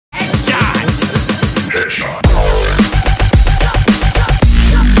Headshot.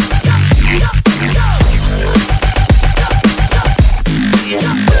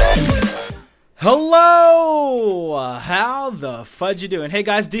 Hello! How the fudge you doing? Hey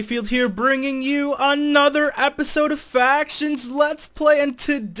guys, DField here bringing you another episode of Factions Let's Play, and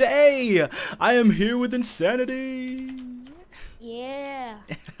today I am here with Insanity. Yeah.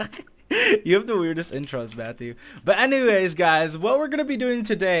 You have the weirdest intros, Matthew. But anyways, guys, what we're going to be doing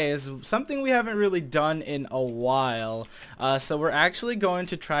today is something we haven't really done in a while. So we're actually going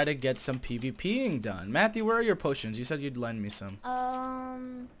to try to get some PvPing done. Matthew, where are your potions? You said you'd lend me some.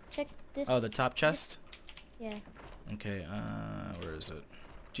 Check this. Oh, the top chest? Yeah. Okay, where is it?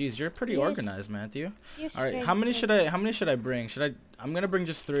 Jeez, you're pretty organized, Matthew. All right, strength, how many should I bring? I'm going to bring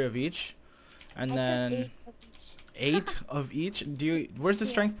just 3 of each. And then 8 of each. 8 of each? Where's the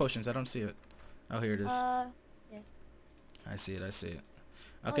strength potions? I don't see it. Oh, here it is. Yeah. I see it.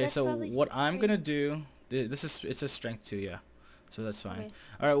 Okay, that's so probably what I'm strength. gonna do, it's a strength 2, yeah. So that's fine. Okay.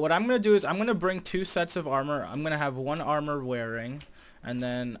 All right, what I'm gonna do is I'm gonna bring 2 sets of armor. I'm gonna have 1 armor wearing, and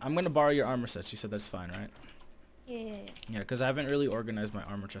then I'm gonna borrow your armor sets. You said that's fine, right? Yeah. Yeah, because I haven't really organized my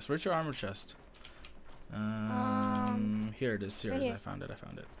armor chest. Where's your armor chest? Here it is. Right here. I found it.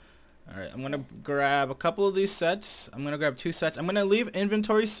 Alright, I'm gonna grab a couple of these sets. I'm gonna grab 2 sets. I'm gonna leave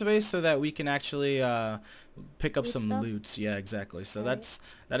inventory space so that we can actually pick up some loots. Yeah, exactly. So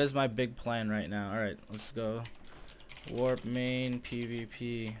that is my big plan right now. Alright, let's go. Warp main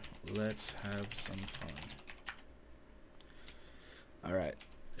PvP. Let's have some fun. Alright,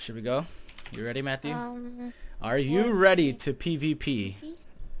 should we go? You ready, Matthew? Are you ready to PvP?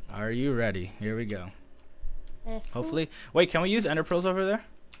 Are you ready? Here we go. Hopefully. Wait, can we use ender pearls over there?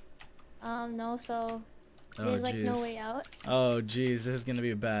 No, so there's like no way out. Oh jeez, this is gonna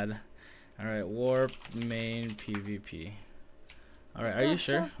be bad. Alright, warp main PvP. Alright, are you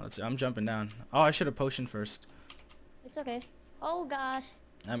sure? I'm jumping down. Oh, I should have potioned first. It's okay. Oh gosh.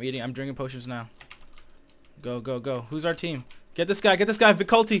 I'm drinking potions now. Go. Who's our team? Get this guy,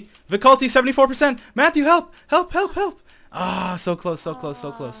 Viculti, 74%. Matthew, help. Ah, so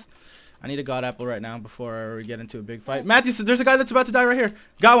close. I need a god apple right now before we get into a big fight. Matthew, there's a guy that's about to die right here.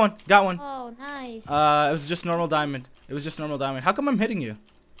 Got one. Oh, nice. It was just normal diamond. How come I'm hitting you?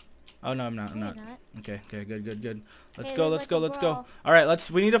 Oh no, I'm not. Okay, good. Let's go. All right,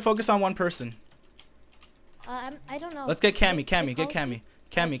 we need to focus on one person. I don't know. Let's get Cammy. Get Cammy.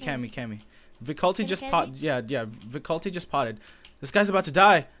 Viculti just potted. Yeah. Viculti just potted. This guy's about to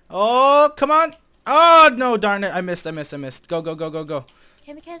die. Oh, come on. Oh no, darn it. I missed. Go.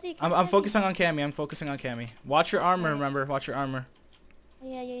 I'm focusing on Cammy. Watch your armor, remember. Watch your armor.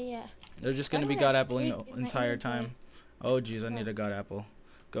 Yeah. They're just gonna be god appling the entire time. Oh jeez, I need a god apple.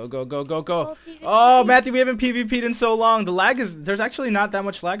 Go. Oh, Matthew, we haven't PvP'd in so long. There's actually not that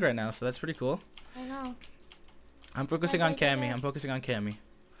much lag right now, so that's pretty cool. I know. I'm focusing on Cammy.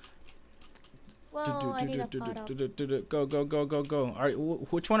 Whoa, I need a pot up. Go. All right,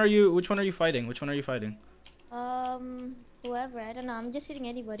 which one are you fighting? Whoever, I don't know. I'm just hitting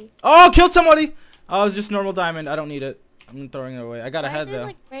anybody. Oh, killed somebody! Oh, it's just normal diamond. I don't need it. I'm throwing it away. I got a head though.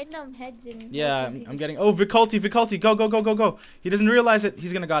 Like random heads in. Yeah, I'm getting. Oh, Viculti. Go. He doesn't realize it.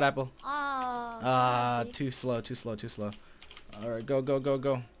 He's gonna god apple. Too slow. All right,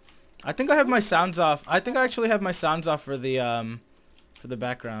 go. I think I have my sounds off. I think I actually have my sounds off for the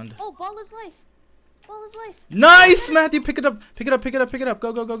background. Oh, ball is life. Nice, Matthew. Pick it up. Go. I got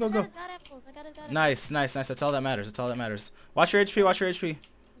his god apples. Nice. That's all that matters. Watch your HP.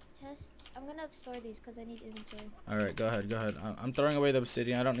 I'm gonna store these because I need inventory. All right, go ahead. I'm throwing away the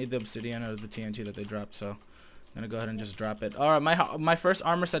obsidian. I don't need the obsidian or the TNT that they dropped, so I'm gonna go ahead and just drop it. All right, my first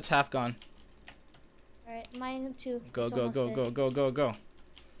armor set's half gone. All right, mine too. Go.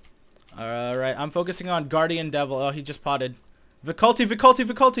 All right, I'm focusing on Guardian Devil. Oh, he just potted.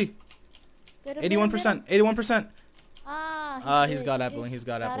 Viculti. 81%. He's god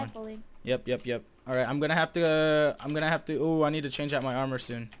appling. Yep. All right, I'm gonna have to. Oh, I need to change out my armor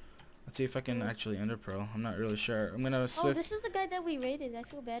soon. Let's see if I can actually ender pearl. I'm not really sure. I'm gonna swift. Oh, this is the guy that we raided. I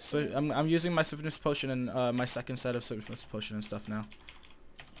feel bad. So I'm using my swiftness potion and my second set of swiftness potion and stuff now.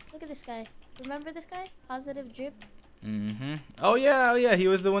 Look at this guy. Remember this guy? Positive drip. Oh yeah. He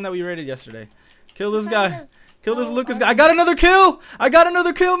was the one that we raided yesterday. Kill this guy. Kill this Lucas guy. I got another kill,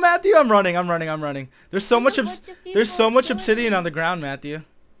 Matthew. I'm running. There's so much obsidian on the ground, Matthew.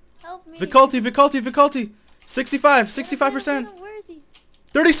 Help me. Viculti. 65%. Where is he?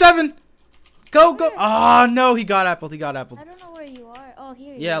 37. Go. Oh no, he got appled. I don't know where you are. Oh,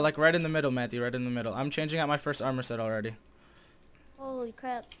 here he is. Yeah, like right in the middle, Matthew. Right in the middle. I'm changing out my first armor set already. Holy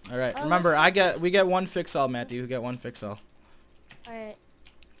crap. All right. Remember, we get one fix all, Matthew. We get one fix all. All right.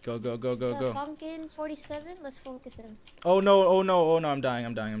 Go, go, go, go, The go. Funkin 47. Let's focus him. Oh no, oh no, oh no, I'm dying,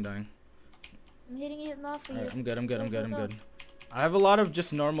 I'm dying, I'm dying. I'm hitting him off for you. Alright, I'm good, I'm good, Go, I'm good, go, I'm go. good. I have a lot of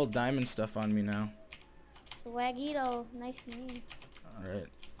just normal diamond stuff on me now. Swagito, nice name. Alright,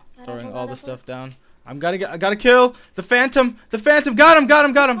 Got throwing him, all got the him. stuff down. I gotta kill the Phantom! The Phantom! Got him, got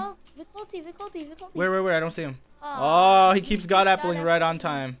him, got him! Oh, Vicolti. Where? I don't see him. Aw, Oh, he keeps god appling God right on appling.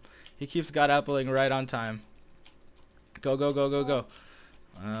 time. He keeps god appling right on time. Go, go, go, go, go.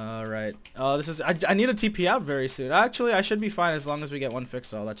 Alright. Oh, this is. I need a TP out very soon. Actually, I should be fine as long as we get one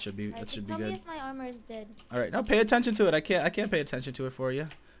fix all. That should be. That should be Tell me good. if my armor is dead. All right. Now pay attention to it. I can't pay attention to it for you.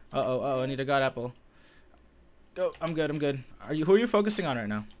 I need a god apple. Go. I'm good. I'm good. Who are you focusing on right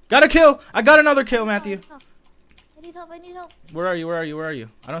now? Got a kill. I got another kill, Matthew. No. I need help. Where are you?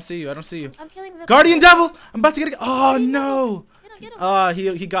 I don't see you. I'm killing Vicolti. Guardian Devil. I'm about to get a. Oh no. Get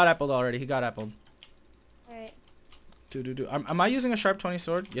him. He got appled already. He got appled. Alright. Am I using a sharp 20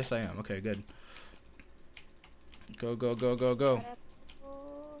 sword? Yes, I am. Okay, good. Go.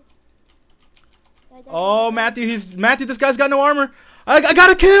 Oh, Matthew, this guy's got no armor. I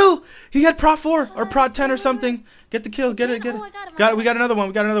got a kill. He had Prof 4 or Prot 10 or something. Get the kill. Get it. We got another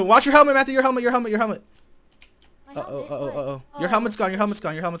one. Watch your helmet, Matthew. Your helmet. Uh-oh. Your helmet's gone.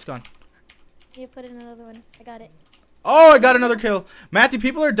 You put in another one. I got it. Oh, I got another kill. Matthew,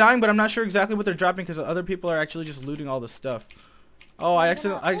 people are dying, but I'm not sure exactly what they're dropping because other people are actually just looting all the stuff. Oh, I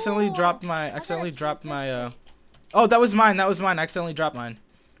accidentally dropped my. Oh, that was mine. I accidentally dropped mine.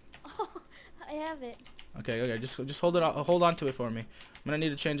 Oh, I have it. Okay. Just hold on to it for me. I'm gonna need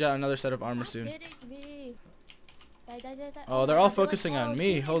to change out another set of armor soon. Kidding me. Die. Oh, they're all focusing on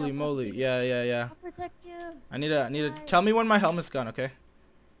me. Holy moly. Yeah. I'll protect you. I need to tell me when my helmet's gone, okay?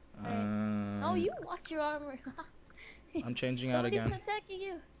 No, you watch your armor. I'm changing out again. Somebody's attacking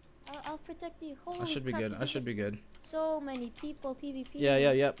you. I'll protect you. Holy I should be crap, good. I should be good. So many people PvP.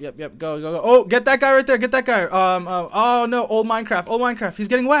 Yep. Go. Oh, get that guy right there. Get that guy. Oh no, old Minecraft. He's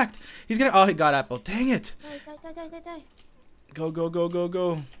getting whacked. Oh, he got apple. Dang it. Die.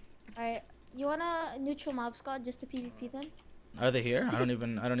 Go. Alright, you want a neutral mob squad just to PvP then? Are they here? I don't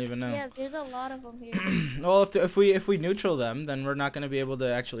even know. Yeah, there's a lot of them here. Well, if we neutral them, then we're not gonna be able to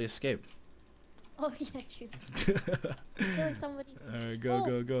actually escape. Oh yeah, true. Killing somebody. Alright,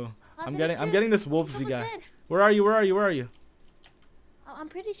 go. I'm Positive getting this kill. Wolvesy guy. Dead. Where are you? I'm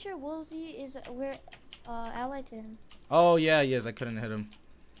pretty sure Wolvesy is we're allied to him. Oh yeah, he is. I couldn't hit him.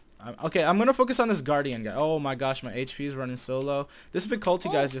 Okay, I'm gonna focus on this Guardian guy. Oh my gosh, my HP is running so low. This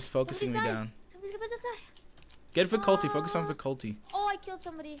Vicolti guy's just focusing me down. Somebody's about to die. Get Vicolti. Focus on Vicolti. Oh, I killed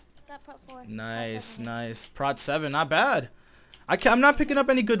somebody. Got Prot 4. Nice. Prot 7, not bad. I'm not picking up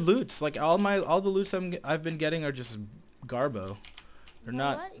any good loots. Like all the loots I've been getting are just garbo. They're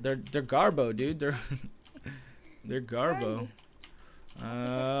not. What? They're garbo, dude. They're garbo.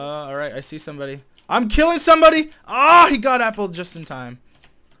 All right, I see somebody. I'm killing somebody. Ah, he got appled just in time.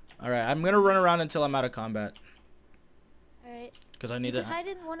 All right, I'm gonna run around until I'm out of combat. All right. Because I need to hide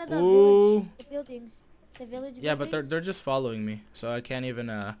in one of the buildings. The village. Yeah, buildings. but they're just following me, so I can't even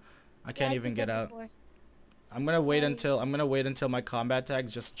get out. Before. I'm gonna wait until my combat tag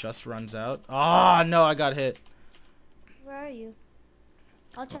just runs out. Ah, no, I got hit. Where are you?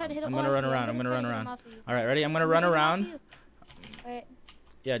 I'll try to hit him. I'm gonna run around. All right, ready? I'm gonna run around. All right.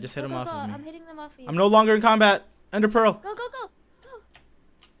 Yeah, just hit him off of me. I'm hitting them off of you. I'm no longer in combat. Ender Pearl. Go.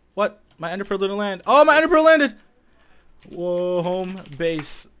 What? My Ender Pearl didn't land. Oh, my Ender Pearl landed. Whoa, home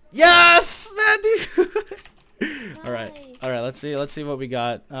base. Yes, Matthew. Nice. All right. Let's see what we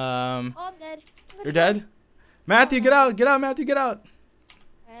got. Oh, I'm dead. You're dead. Matthew, get out, Matthew, get out.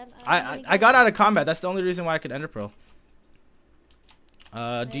 I got out of combat. That's the only reason why I could Ender Pearl.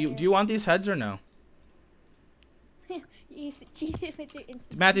 Do you want these heads or no? You cheated with your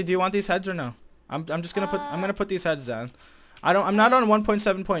instant. Matthew, do you want these heads or no? I'm just gonna put these heads down. I'm not on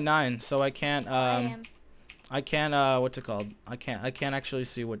 1.7.9, so I can't I can't what's it called? I can't actually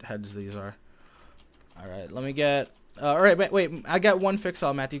see what heads these are. All right, let me get. All right, wait. I got one fix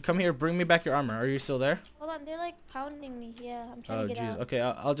all, Matthew. Come here, bring me back your armor. Are you still there? Hold on, they're like pounding me. Yeah, I'm trying to get out. Okay,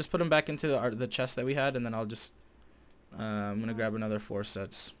 I'll just put them back into the chest that we had, and then I'll just I'm gonna grab another 4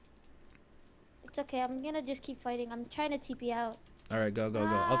 sets. It's okay. I'm gonna just keep fighting. I'm trying to TP out. All right, go.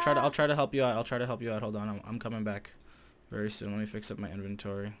 I'll try to help you out. Hold on, I'm coming back very soon. Let me fix up my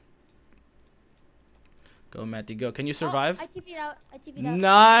inventory. Go, Matthew, go. Can you survive? I TP'd out.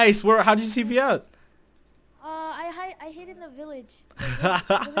 Nice. How did you TP out? I hid in the village.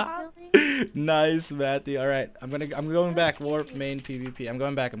 Nice, Matthew. All right, I'm going back. Warp main PvP. I'm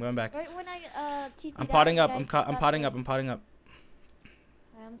going back. Right when I TP'd I'm potting out, up. I'm potting up. I'm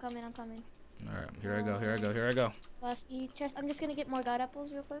coming. Alright, here I go, here I go, here I go. Slash E chest. I'm just gonna get more god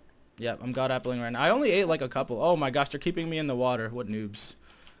apples real quick. Yep, I'm god appling right now. I only ate like a couple. Oh my gosh, they're keeping me in the water. What noobs.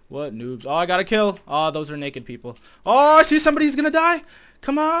 What noobs. Oh, I got a kill. Oh, those are naked people. Oh, I see somebody. He's gonna die.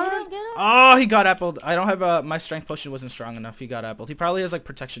 Come on. Get him. Oh, he got appled. I don't have my strength potion wasn't strong enough. He got appled. He probably has like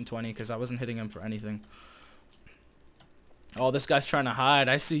protection 20 because I wasn't hitting him for anything. Oh, this guy's trying to hide.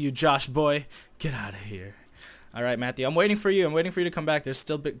 I see you, Josh boy. Get out of here. All right, Matthew. I'm waiting for you. I'm waiting for you to come back. There's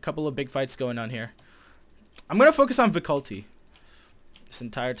still a couple of big fights going on here. I'm going to focus on Viculti. This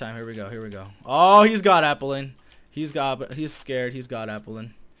entire time. Here we go. Here we go. Oh, he's god appling. He's scared. He's god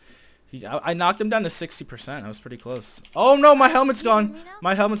appling. I knocked him down to 60%. I was pretty close. Oh, no. My helmet's gone.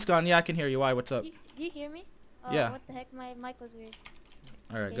 My helmet's gone. Yeah, I can hear you. Why? What's up? Do you hear me? Oh, yeah. What the heck? My mic was weird.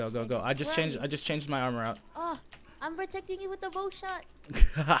 All right, go. I just changed my armor out. Oh, I'm protecting you with the bow shot.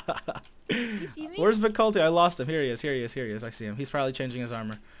 You see me? Where's Viculti? I lost him. Here he is. I see him. He's probably changing his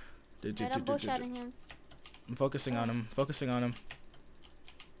armor. I'm bow shotting him. I'm focusing on him.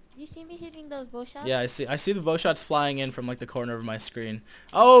 You see me hitting those bow shots? Yeah, I see the bow shots flying in from like the corner of my screen.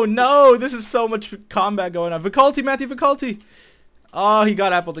 Oh no, this is so much combat going on. Viculti, Matthew, Viculti. Oh, he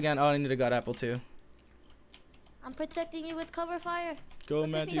got appled again. Oh, I need a god apple too. I'm protecting you with cover fire. Go,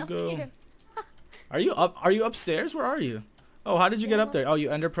 Matthew, go. Are you upstairs? Where are you? Oh, how did you get up there? Oh,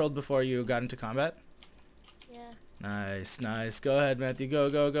 you ender pearled before you got into combat? Yeah. Nice. Go ahead, Matthew. Go.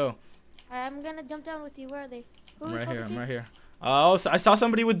 Alright, I'm gonna jump down with you. Where are they? I'm right here. Oh, so I saw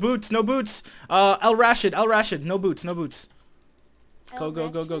somebody with boots. No boots. Al Rashid. No boots. Go.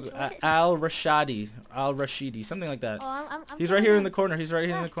 Al Rashidi. Something like that. Oh, I'm He's right here in the corner.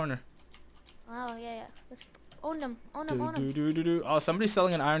 In the corner. Oh, yeah. Let's own them. Oh, somebody's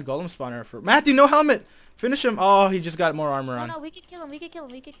selling an iron golem spawner for Matthew. No helmet. Finish him. Oh, he just got more armor on. No, we could kill him. Go.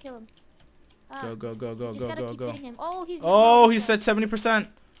 Just gotta keep hitting him. Oh, he's at 70%.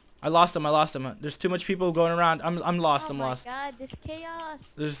 I lost him. There's too much people going around. I'm lost. Oh my god, this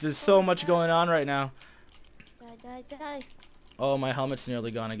chaos. There's so much going on right now. Die. Oh, my helmet's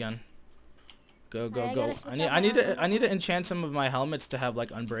nearly gone again. Go. I need to enchant some of my helmets to have like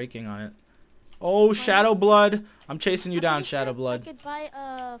unbreaking on it. Oh, Shadow Blood. I'm chasing you down, Shadow Blood. I could buy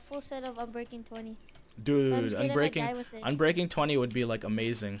a full set of Unbreaking 20. Dude, Unbreaking 20 would be like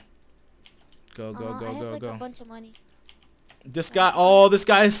amazing. Go. I have like a bunch of money. This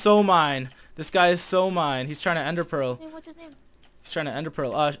guy is so mine. He's trying to ender pearl. What's his name? He's trying to ender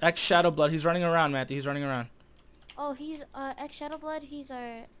pearl. X Shadow Blood. He's running around, Matthew. He's running around. Oh, he's X Shadow Blood. He's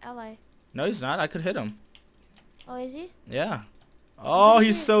our ally. No, he's not. I could hit him. Oh, is he? Yeah. Oh,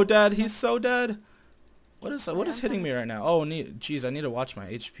 he's so dead. What is hitting me right now? Oh, jeez, I need to watch my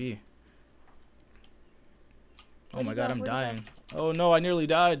HP. Oh my god, I'm dying. Oh no, I nearly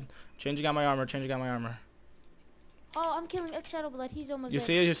died. Changing out my armor. Oh, I'm killing X Shadow Blood. He's almost dead.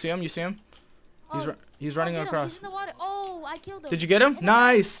 You see him? Oh, he's running across. He's in the water. Oh, I killed him. Did you get him?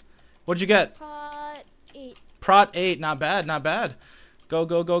 Nice. What'd you get? Prot 8. Prot 8. Not bad.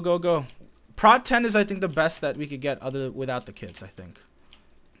 Go. Prot 10 is I think the best that we could get without the kits, I think.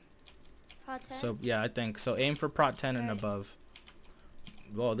 Prot 10? So yeah, I think. So aim for Prot 10 and above.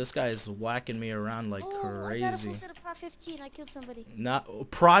 Whoa, this guy is whacking me around like crazy. I got a full set of Prot 15. I killed somebody. Not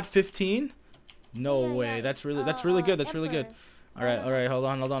Prot 15? No way. Yeah. That's really good. That's really good. All right. Hold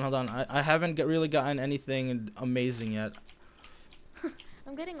on. I haven't really gotten anything amazing yet.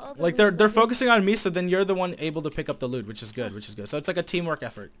 I'm getting all the like they're focusing on me, so then you're the one able to pick up the loot, which is good. So it's like a teamwork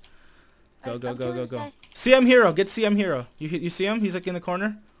effort. Go. CM Hero. Get CM Hero. You see him? He's like in the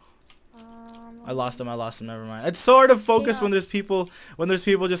corner. I lost him. Never mind. It's so hard to focus when there's people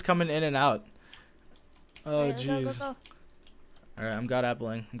just coming in and out. Oh jeez. Go. All right, I'm god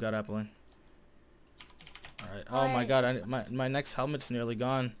appling. All right. Oh my god, my next helmet's nearly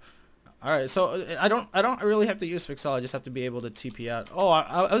gone. All right, so I don't really have to use Fixal. I just have to be able to TP out. Oh,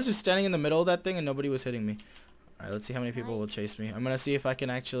 I was just standing in the middle of that thing and nobody was hitting me. All right, let's see how many people will chase me. I'm gonna see if I can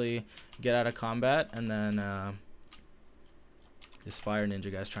actually get out of combat and then this fire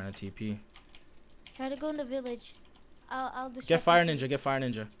ninja guy's trying to TP. Try to go in the village. I'll distract Get fire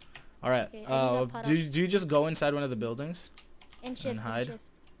ninja. All right. Do you just go inside one of the buildings and hide? Shift.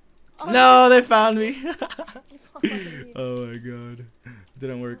 Oh, no, they found me. Oh my god. It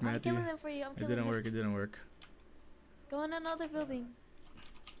didn't work, Matthew. I'm killing them for you. It didn't work. Go in another building.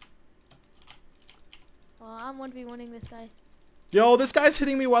 Oh, I'm 1v1ing this guy. Yo, this guy's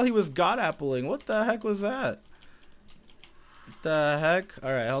hitting me while he was god appling. What the heck was that? What the heck?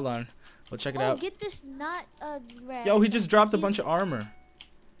 All right, hold on. We'll check it out. Get this rat. Yo, he just dropped a bunch of armor.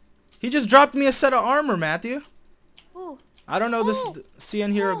 He just dropped me a set of armor, Matthew. Ooh. I don't know this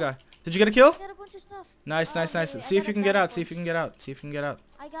CN Hero guy. Did you get a kill? I got a bunch of stuff. Nice. See if you can get out.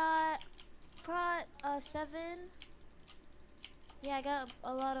 I got Prot 7. Yeah, I got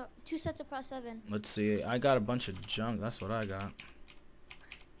a lot of 2 sets of Prot 7. Let's see. I got a bunch of junk. That's what I got.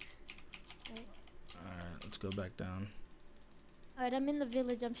 Right. Alright, let's go back down. Alright, I'm in the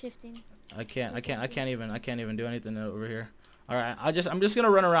village. I'm shifting. I can't even do anything over here. Alright, I'm just gonna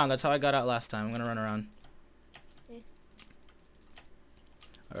run around. That's how I got out last time. I'm gonna run around. Okay.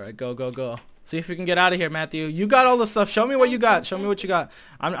 Alright, go, go, go. See if you can get out of here, Matthew. You got all the stuff. Show me what you got. Show me what you got.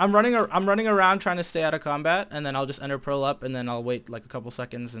 I'm running around trying to stay out of combat, and then I'll just enter pearl up, and then I'll wait like a couple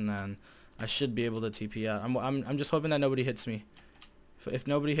seconds, and then I should be able to TP out. I'm just hoping that nobody hits me. If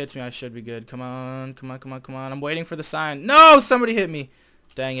nobody hits me, I should be good. Come on, come on, come on, come on. I'm waiting for the sign. No, somebody hit me.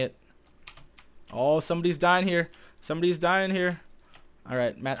 Dang it. Oh, somebody's dying here. Somebody's dying here. All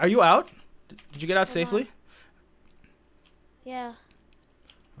right, Matt, are you out? Did you get out safely? Yeah.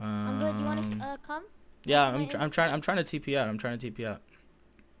 I'm good. You want to come? Yeah, I'm trying to TP out. I'm trying to TP out.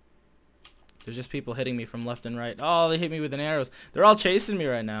 There's just people hitting me from left and right. Oh, they hit me with an arrows. They're all chasing me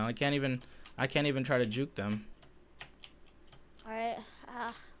right now. I can't even try to juke them. All right.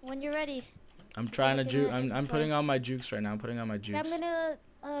 When you're ready. I'm trying to juke. I'm putting on my jukes right now. I'm putting on my jukes. Yeah, I'm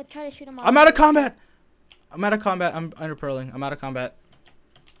gonna try to shoot them all. I'm out of combat. I'm out of combat. I'm underpearling. I'm out of combat.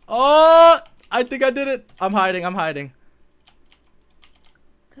 Oh, I think I did it. I'm hiding. I'm hiding.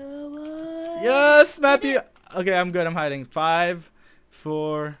 Come on. Yes, Matthew. Okay, I'm good. I'm hiding. 5,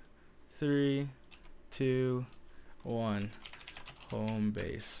 4, 3, 2, 1. Home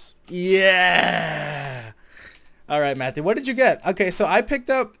base. Yeah. All right, Matthew. What did you get? Okay, so I picked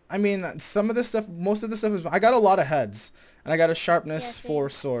up. I mean, some of this stuff. Most of the stuff was. I got a lot of heads, and I got a sharpness 4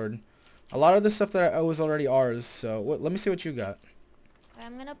 sword. A lot of the stuff that was already ours. So let me see what you got.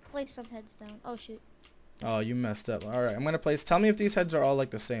 I'm gonna place some heads down. Oh shoot. Oh, you messed up. All right, I'm gonna place. Tell me if these heads are all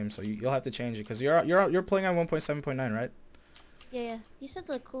like the same. So you'll have to change it because you're playing on 1.7.9, right? Yeah, yeah. These heads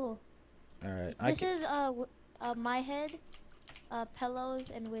look cool. All right. This is my head,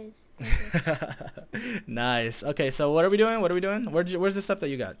 Pillows, and Wiz. Nice. Okay, so what are we doing? What are we doing? Where's the stuff that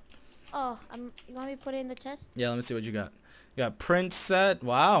you got? Oh, you want me to put it in the chest? Yeah, let me see what you got. You got print set.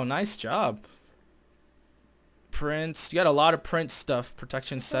 Wow, nice job. Prints. You got a lot of print stuff.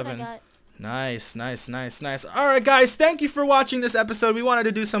 Protection 7. Nice, nice, nice, nice. Alright guys, thank you for watching this episode. We wanted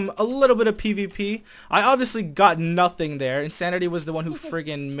to do a little bit of PvP. I obviously got nothing there. Insanity was the one who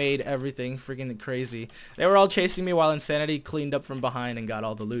friggin' made everything friggin' crazy. They were all chasing me while Insanity cleaned up from behind and got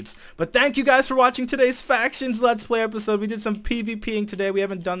all the loots. But thank you guys for watching today's Factions Let's Play episode. We did some PvPing today. We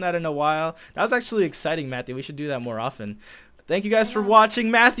haven't done that in a while. That was actually exciting, Matthew. We should do that more often. Thank you guys for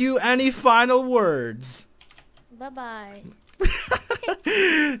watching. Matthew, any final words? Bye-bye.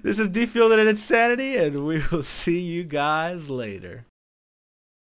 This is DfieldMark and Insanity, and we will see you guys later.